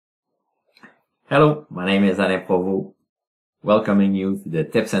Hello, my name is Alain Provost, welcoming you to the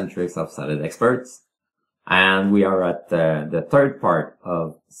tips and tricks of SolidXperts. And we are at the third part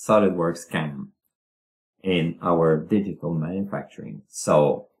of SolidWorks CAM in our digital manufacturing.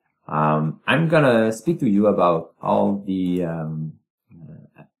 So I'm gonna speak to you about all the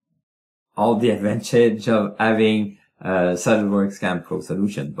advantage of having SolidWorks CAM Pro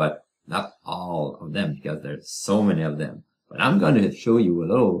solution, but not all of them because there's so many of them. But I'm gonna show you a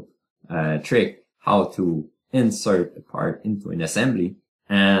little trick how to insert a part into an assembly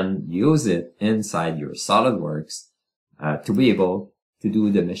and use it inside your SolidWorks to be able to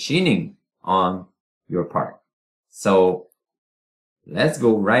do the machining on your part. So let's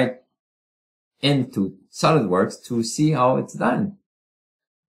go right into SolidWorks to see how it's done.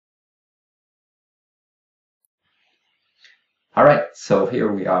 Alright, so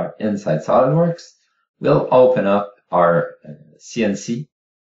here we are inside SolidWorks. We'll open up our CNC.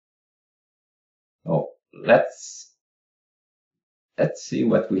 So let's see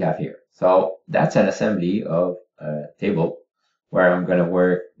what we have here. So that's an assembly of a table where I'm going to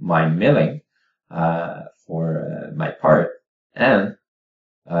work my milling for my part. And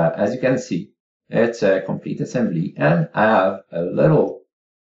as you can see, it's a complete assembly, and I have a little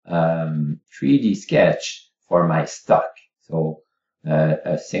 3D sketch for my stock. So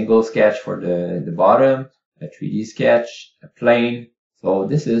a single sketch for the bottom, a 3D sketch, a plane. So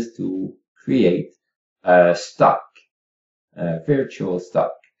this is to create a stock, a virtual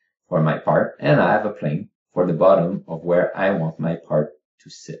stock for my part, and I have a plane for the bottom of where I want my part to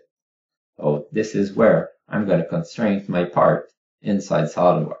sit. So this is where I'm going to constrain my part inside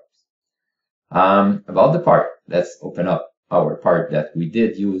SolidWorks. About the part, let's open up our part that we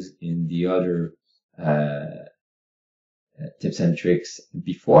did use in the other tips and tricks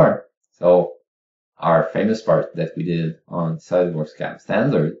before. So our famous part that we did on SolidWorks CAM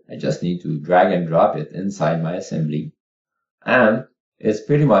Standard, I just need to drag and drop it inside my assembly. And it's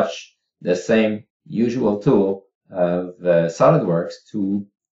pretty much the same usual tool of SolidWorks to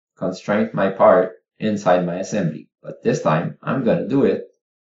constrain my part inside my assembly. But this time, I'm going to do it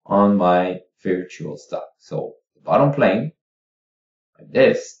on my virtual stock. So the bottom plane, like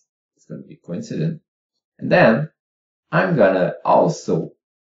this, it's going to be coincident. And then I'm going to also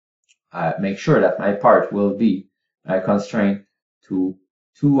make sure that my part will be constrained to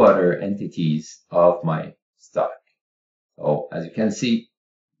two other entities of my stock. So as you can see,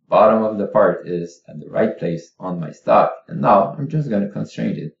 bottom of the part is at the right place on my stock. And now I'm just going to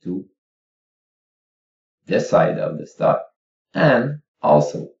constrain it to this side of the stock, and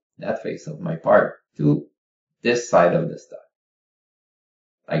also that face of my part to this side of the stock,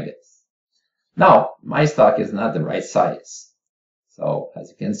 like this. Now, my stock is not the right size. So as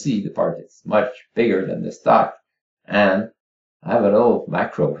you can see, the part is much bigger than the stock, and I have a little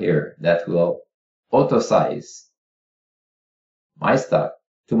macro here that will auto size my stock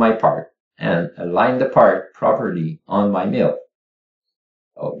to my part and align the part properly on my mill.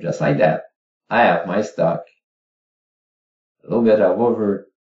 So just like that, I have my stock a little bit of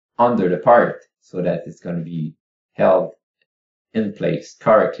under the part so that it's going to be held in place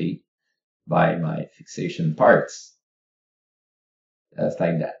correctly by my fixation parts. Just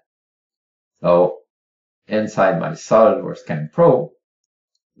like that. So inside my SolidWorks CAM Pro,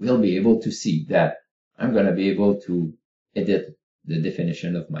 we'll be able to see that I'm going to be able to edit the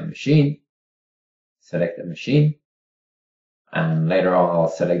definition of my machine, select the machine, and later on I'll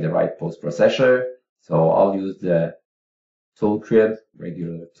select the right post processor. So I'll use the tool crib,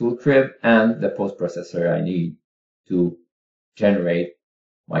 regular tool crib, and the post processor I need to generate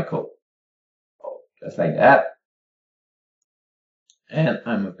my code. So just like that. And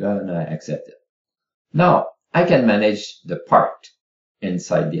I'm gonna accept it. Now I can manage the part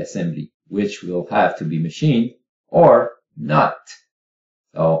inside the assembly, which will have to be machined or not.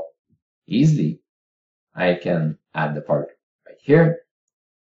 So easily I can add the part right here.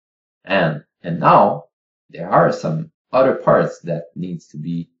 And now there are some other parts that needs to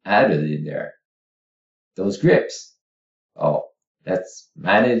be added in there. Those grips. So let's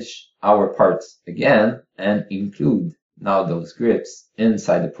manage our parts again and include now those grips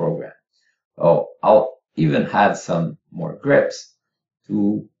inside the program. So I'll even add some more grips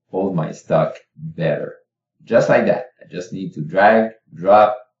to hold my stock better. Just like that. I just need to drag,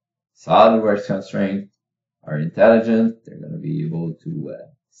 drop. SolidWorks constraints are intelligent. They're going to be able to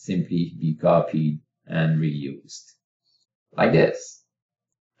simply be copied and reused. Like this.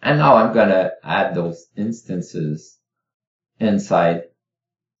 And now I'm going to add those instances inside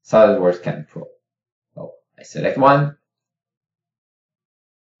SolidWorks CAM Pro. So I select one.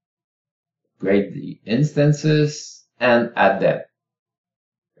 Create the instances and add them.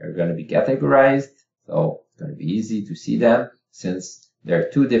 There they're going to be categorized. So it's going to be easy to see them since there are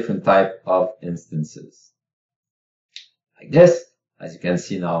two different types of instances. Like this, as you can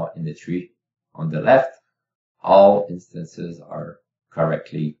see now in the tree on the left, all instances are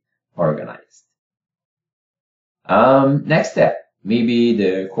correctly organized. Next step, maybe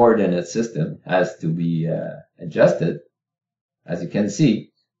the coordinate system has to be adjusted. As you can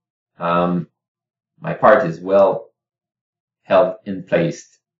see, my part is well held in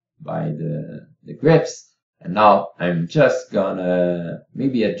place by the grips, and now I'm just gonna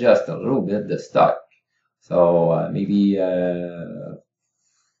maybe adjust a little bit the stock. So maybe I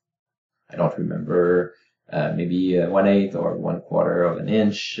don't remember, maybe 1/8 or 1/4 of an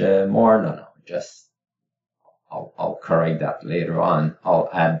inch more. No, just I'll correct that later on. I'll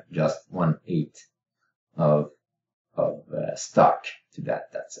add just 1/8 of stock to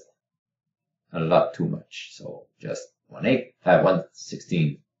that. That's it. A lot too much. So just 1/8,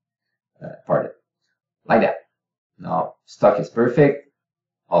 1/16 part, like that. Now stock is perfect.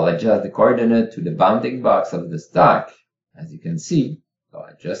 I'll adjust the coordinate to the bounding box of the stock, as you can see. So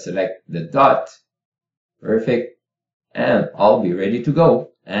I just select the dot, perfect, and I'll be ready to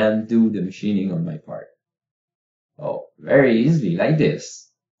go and do the machining on my part. So very easily like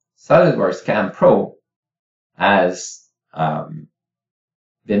this, SolidWorks CAM Pro has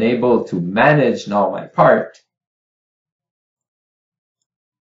been able to manage now my part,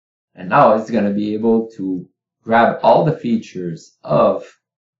 and now it's going to be able to grab all the features of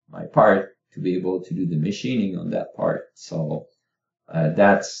my part to be able to do the machining on that part. So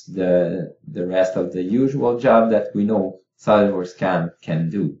that's the rest of the usual job that we know SolidWorks CAM can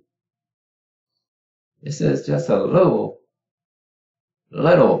do. This is just a little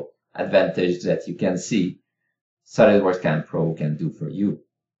advantage that you can see SolidWorks CAM Pro can do for you.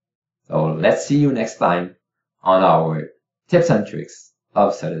 So let's see you next time on our tips and tricks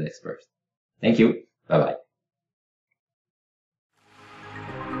of SolidXperts. Thank you. Bye-bye.